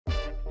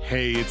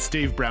Hey, it's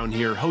Dave Brown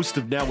here, host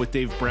of Now with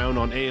Dave Brown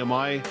on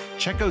AMI.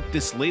 Check out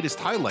this latest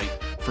highlight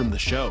from the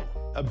show.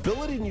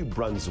 Ability New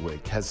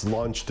Brunswick has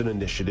launched an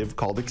initiative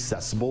called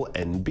Accessible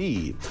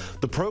N.B.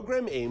 The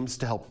program aims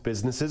to help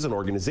businesses and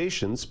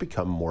organizations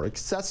become more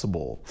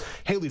accessible.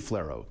 Haley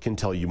Flaro can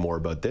tell you more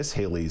about this.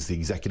 Haley is the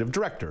Executive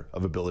Director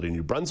of Ability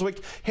New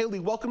Brunswick. Haley,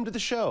 welcome to the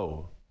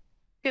show.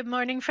 Good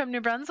morning from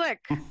New Brunswick.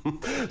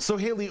 So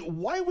Haley,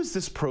 why was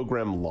this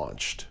program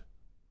launched?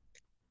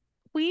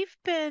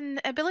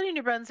 Ability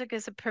New Brunswick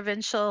is a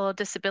provincial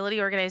disability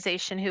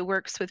organization who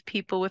works with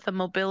people with a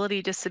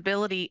mobility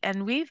disability,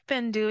 and we've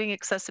been doing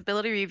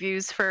accessibility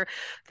reviews for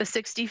the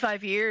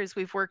 65 years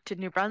we've worked in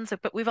New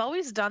Brunswick, but we've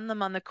always done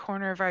them on the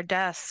corner of our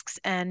desks.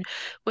 And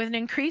with an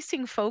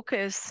increasing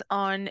focus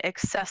on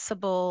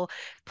accessible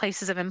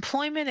places of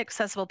employment,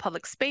 accessible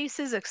public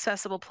spaces,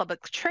 accessible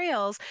public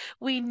trails,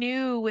 we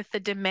knew with the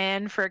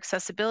demand for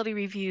accessibility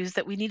reviews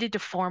that we needed to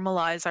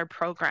formalize our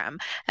program,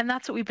 and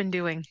that's what we've been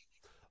doing.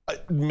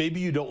 Maybe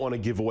you don't want to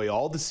give away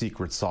all the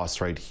secret sauce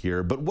right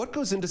here, but what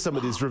goes into some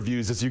of these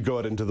reviews as you go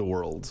out into the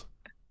world?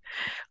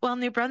 Well,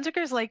 New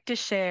Brunswickers like to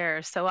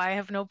share, so I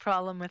have no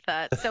problem with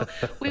that. So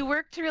we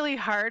worked really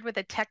hard with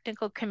a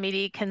technical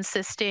committee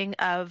consisting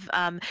of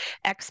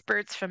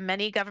experts from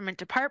many government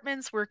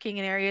departments working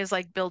in areas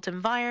like built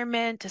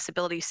environment,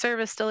 disability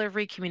service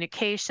delivery,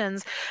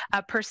 communications,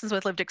 persons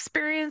with lived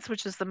experience,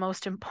 which is the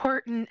most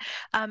important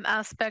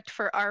aspect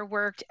for our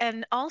work.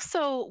 And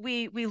also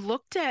we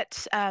looked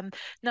at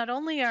not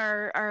only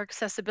our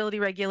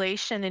accessibility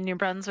regulation in New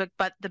Brunswick,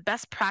 but the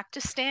best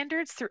practice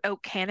standards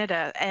throughout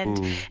Canada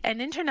and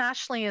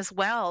internationally as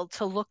well,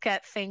 to look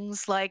at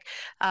things like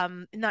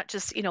not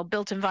just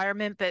built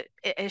environment, but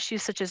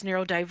issues such as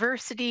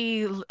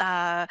neurodiversity,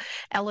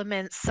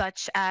 elements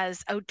such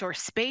as outdoor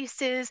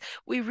spaces.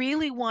 We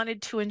really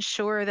wanted to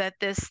ensure that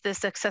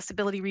this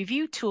accessibility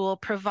review tool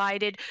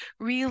provided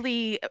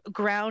really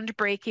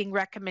groundbreaking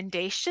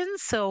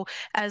recommendations. So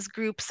as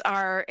groups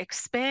are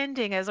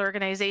expanding, as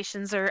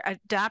organizations are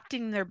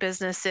adapting their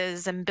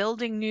businesses and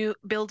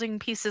building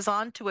pieces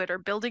onto it or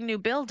building new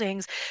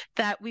buildings,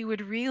 that we would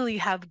really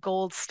have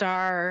gold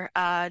star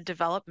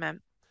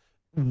development.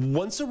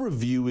 Once a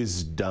review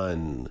is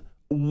done,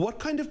 what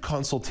kind of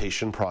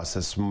consultation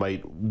process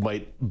might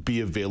be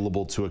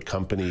available to a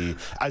company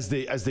as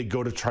they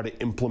go to try to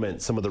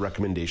implement some of the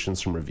recommendations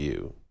from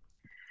review?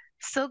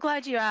 So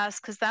glad you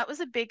asked, because that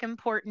was a big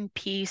important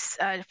piece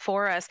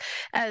for us.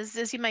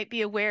 As you might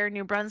be aware,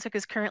 New Brunswick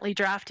is currently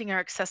drafting our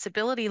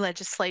accessibility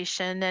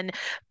legislation, and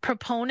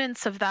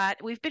proponents of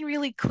that, we've been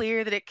really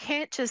clear that it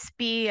can't just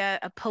be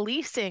a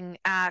policing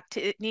act.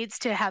 It needs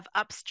to have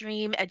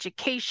upstream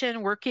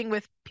education, working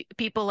with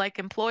people like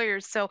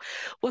employers. So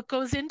what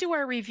goes into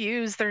our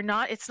reviews,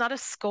 it's not a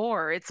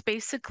score. It's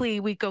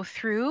basically we go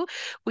through,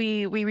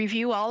 we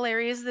review all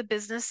areas of the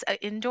business,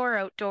 indoor,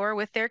 outdoor,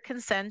 with their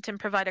consent, and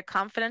provide a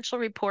confidential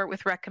report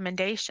with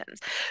recommendations.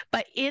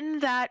 But in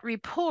that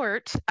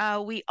report,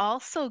 we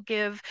also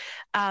give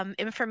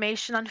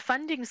information on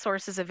funding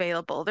sources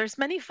available. There's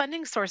many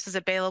funding sources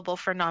available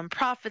for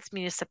nonprofits,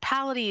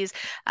 municipalities,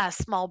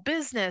 small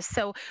business.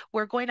 So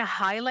we're going to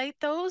highlight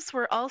those.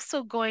 We're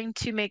also going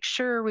to make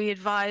sure we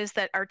advise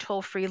that our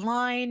toll-free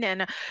line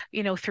and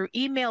through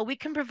email, we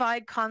can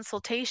provide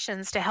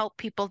consultations to help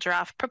people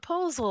draft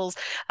proposals,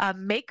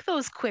 make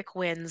those quick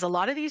wins. A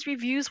lot of these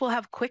reviews will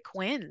have quick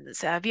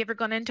wins. Have you ever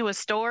gone into a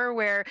store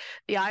where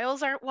the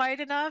aisles aren't wide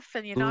enough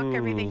and you knock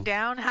everything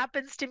down?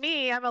 Happens to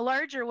me. I'm a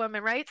larger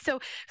woman, right? So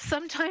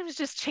sometimes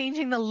just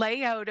changing the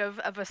layout of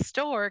a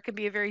store can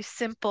be a very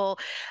simple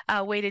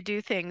way to do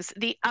things.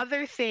 The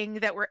other thing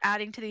that we're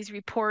adding to these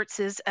reports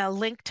is a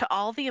link to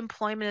all the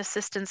employment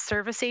assistance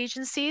service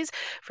agencies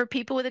for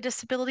people with a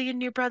disability in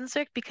New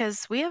Brunswick,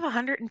 because we have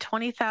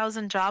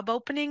 120,000 job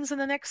openings in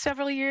the next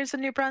several years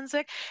in New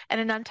Brunswick and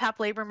an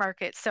untapped labor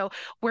market. So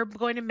we're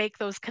going to make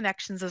those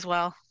connections as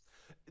well.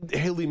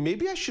 Haley,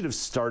 maybe I should have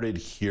started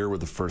here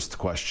with the first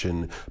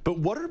question, but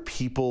what are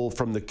people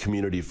from the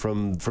community,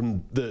 from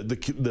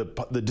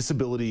the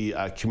disability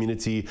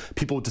community,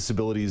 people with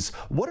disabilities,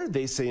 what are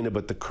they saying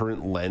about the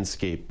current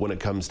landscape when it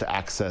comes to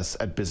access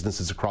at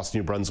businesses across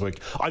New Brunswick?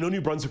 I know New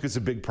Brunswick is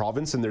a big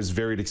province and there's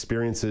varied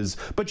experiences,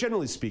 but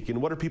generally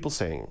speaking, what are people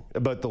saying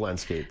about the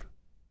landscape?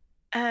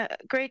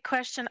 Great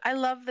question. I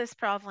love this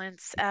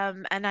province,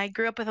 and I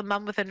grew up with a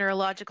mom with a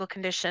neurological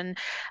condition,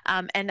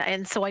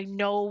 and so I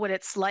know what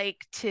it's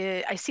like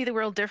I see the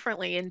world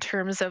differently in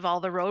terms of all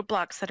the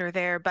roadblocks that are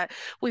there. But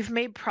we've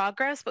made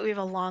progress, but we have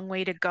a long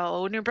way to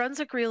go. New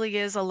Brunswick really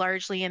is a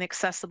largely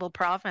inaccessible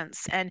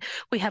province, and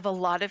we have a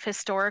lot of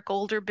historic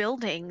older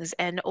buildings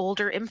and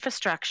older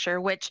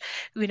infrastructure, which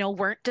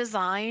weren't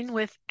designed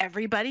with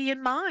everybody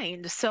in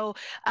mind. So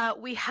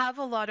we have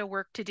a lot of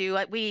work to do.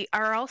 We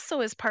are also,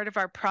 as part of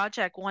our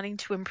project, wanting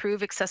to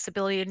improve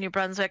accessibility in New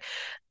Brunswick,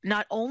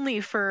 not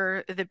only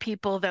for the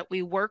people that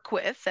we work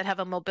with that have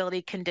a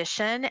mobility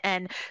condition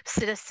and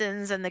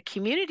citizens and the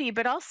community,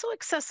 but also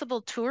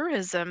accessible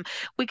tourism.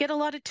 We get a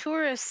lot of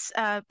tourists,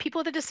 people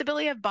with a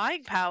disability have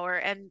buying power,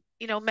 and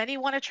many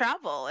want to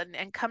travel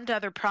and come to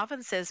other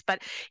provinces,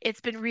 but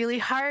it's been really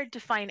hard to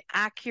find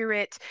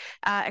accurate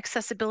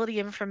accessibility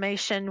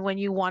information when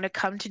you want to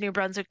come to New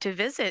Brunswick to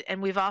visit.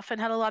 And we've often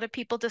had a lot of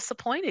people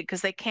disappointed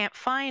because they can't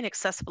find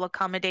accessible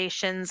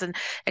accommodations and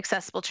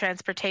accessible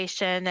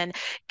transportation and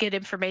get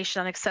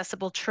information on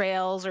accessible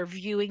trails or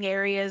viewing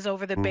areas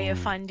over the Bay of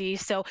Fundy.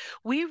 So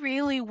we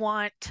really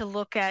want to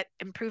look at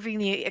improving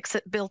the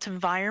built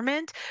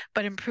environment,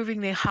 but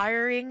improving the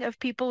hiring of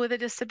people with a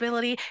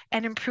disability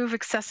and improve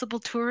accessible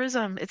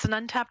tourism. It's an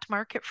untapped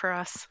market for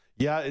us.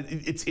 Yeah,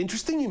 it's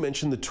interesting you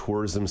mentioned the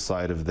tourism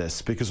side of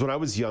this, because when I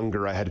was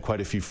younger, I had quite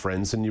a few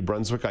friends in New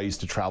Brunswick. I used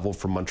to travel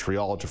from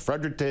Montreal to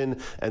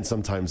Fredericton and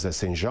sometimes at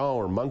Saint Jean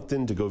or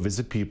Moncton to go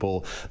visit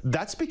people.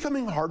 That's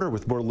becoming harder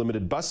with more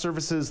limited bus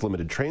services,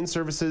 limited train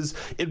services.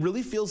 It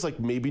really feels like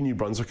maybe New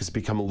Brunswick has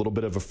become a little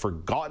bit of a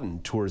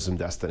forgotten tourism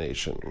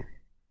destination.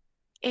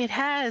 It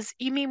has.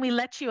 You mean we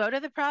let you out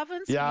of the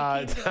province?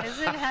 Yeah.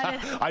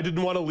 I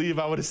didn't want to leave.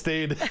 I would have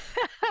stayed.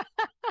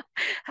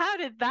 How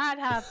did that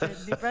happen?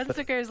 New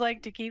Brunswickers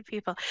like to keep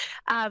people.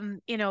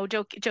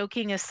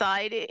 Joking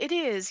aside, it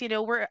is.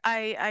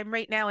 I'm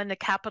right now in the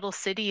capital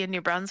city in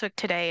New Brunswick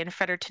today, in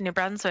Fredericton, New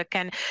Brunswick,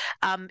 and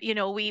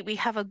we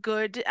have a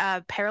good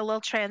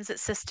parallel transit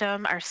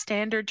system. Our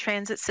standard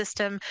transit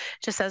system,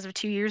 just as of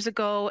 2 years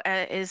ago,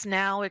 is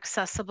now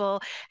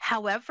accessible.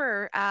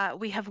 However,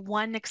 we have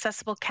one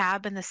accessible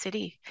cab in the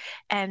city,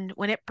 and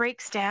when it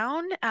breaks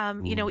down,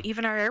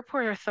 even our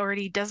airport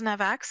authority doesn't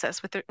have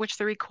access, which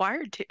they're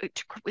required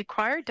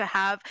to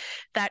have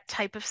that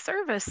type of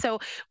service. So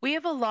we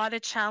have a lot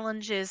of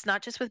challenges,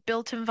 not just with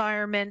built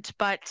environment,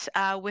 but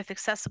with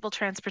accessible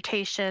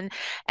transportation.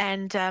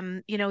 And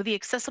the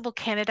Accessible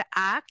Canada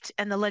Act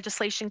and the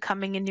legislation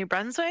coming in New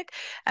Brunswick,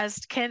 as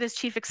Canada's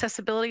Chief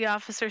Accessibility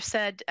Officer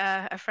said,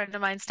 a friend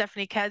of mine,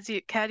 Stephanie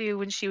Cadu,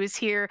 when she was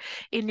here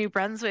in New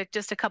Brunswick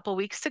just a couple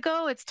weeks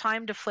ago, it's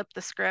time to flip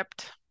the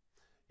script.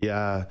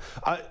 Yeah.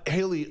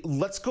 Haley,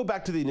 let's go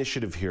back to the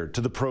initiative here,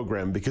 to the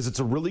program, because it's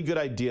a really good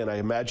idea, and I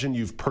imagine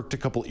you've perked a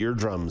couple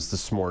eardrums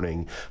this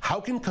morning. How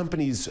can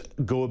companies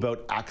go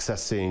about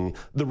accessing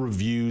the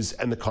reviews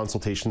and the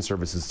consultation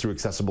services through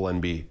Accessible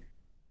N.B?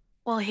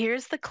 Well,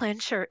 here's the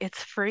clincher.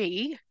 It's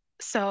free.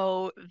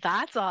 So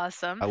that's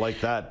awesome. I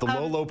like that. The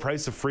low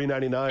price of free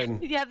 99.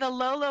 Yeah, the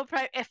low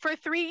price for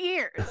 3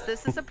 years.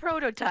 This is a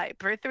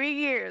prototype for 3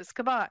 years.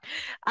 Come on.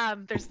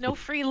 There's no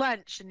free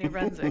lunch in New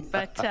Brunswick,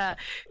 but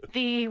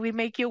we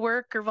make you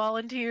work or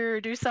volunteer or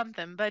do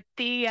something. But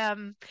the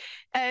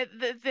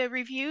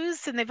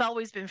reviews, and they've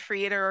always been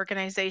free at our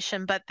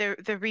organization, but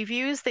the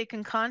reviews, they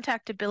can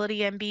contact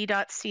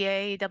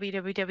AbilityNB.ca,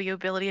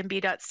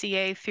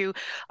 www.AbilityNB.ca through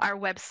our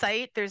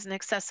website. There's an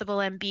Accessible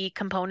NB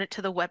component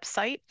to the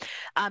website.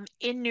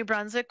 In New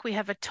Brunswick, we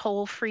have a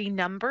toll-free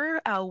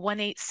number,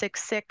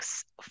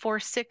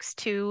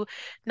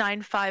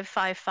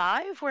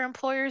 1-866-462-9555, where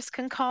employers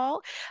can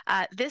call.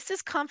 This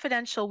is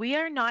confidential. We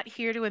are not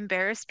here to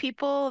embarrass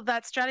people.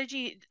 That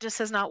strategy just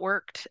has not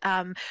worked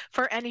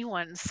for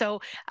anyone.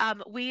 So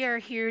we are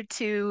here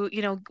to,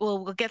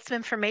 we'll get some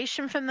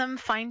information from them,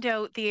 find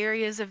out the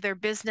areas of their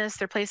business,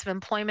 their place of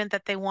employment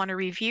that they want to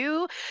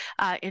review,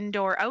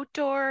 indoor,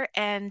 outdoor,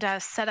 and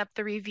set up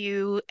the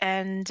review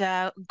and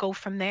go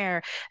from there.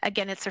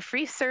 Again, it's a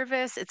free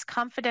service. It's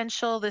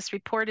confidential. This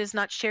report is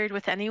not shared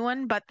with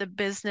anyone but the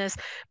business,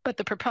 but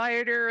the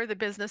proprietor or the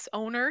business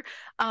owner.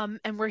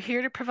 And we're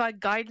here to provide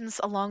guidance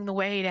along the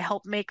way to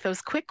help make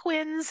those quick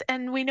wins.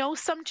 And we know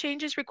some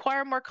changes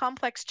require more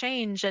complex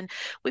change. And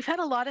we've had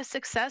a lot of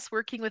success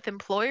working with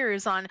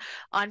employers on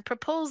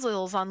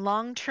proposals, on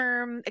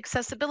long-term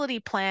accessibility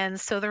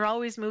plans. So they're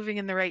always moving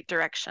in the right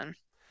direction.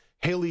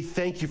 Haley,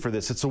 thank you for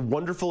this. It's a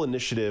wonderful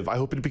initiative. I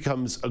hope it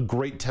becomes a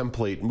great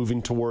template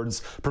moving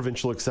towards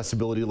provincial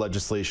accessibility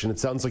legislation. It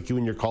sounds like you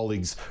and your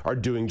colleagues are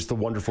doing just a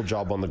wonderful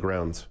job on the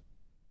ground.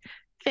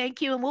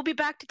 Thank you. And we'll be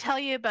back to tell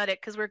you about it,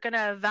 because we're going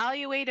to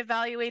evaluate it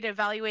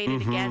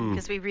again,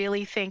 because we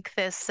really think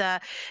there's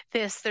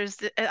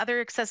other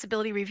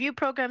accessibility review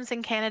programs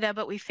in Canada,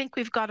 but we think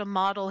we've got a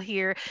model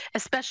here,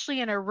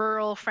 especially in a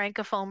rural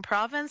Francophone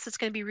province. It's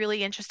going to be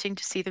really interesting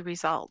to see the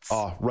results.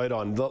 Oh, right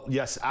on.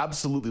 Yes,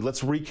 absolutely.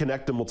 Let's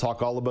reconnect and we'll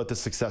talk all about the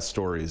success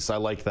stories. I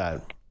like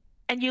that.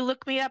 And you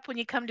look me up when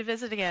you come to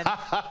visit again.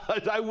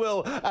 I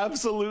will,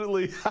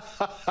 absolutely.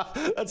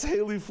 That's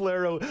Haley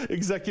Flaro,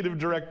 Executive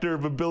Director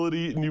of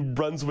Ability New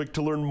Brunswick.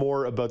 To learn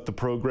more about the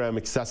program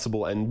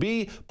Accessible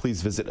NB,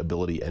 please visit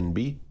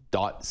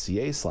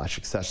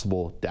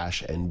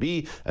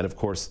abilitynb.ca/accessible-NB. And of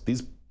course,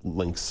 these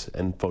links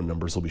and phone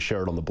numbers will be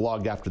shared on the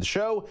blog after the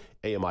show,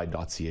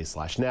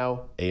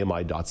 AMI.ca/now,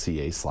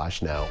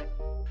 AMI.ca/now.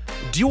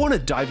 Do you want to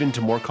dive into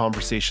more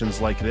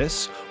conversations like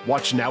this?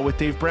 Watch Now with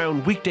Dave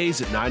Brown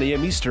weekdays at 9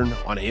 a.m. Eastern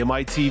on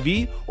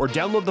AMI-TV or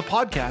download the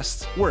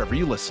podcasts wherever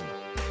you listen.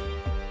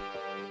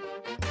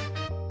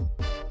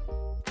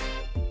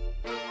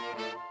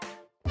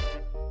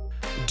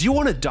 Do you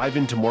want to dive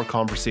into more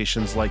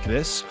conversations like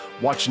this?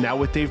 Watch Now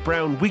with Dave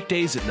Brown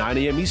weekdays at 9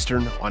 a.m.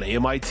 Eastern on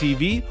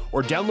AMI-TV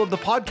or download the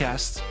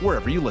podcasts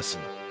wherever you listen.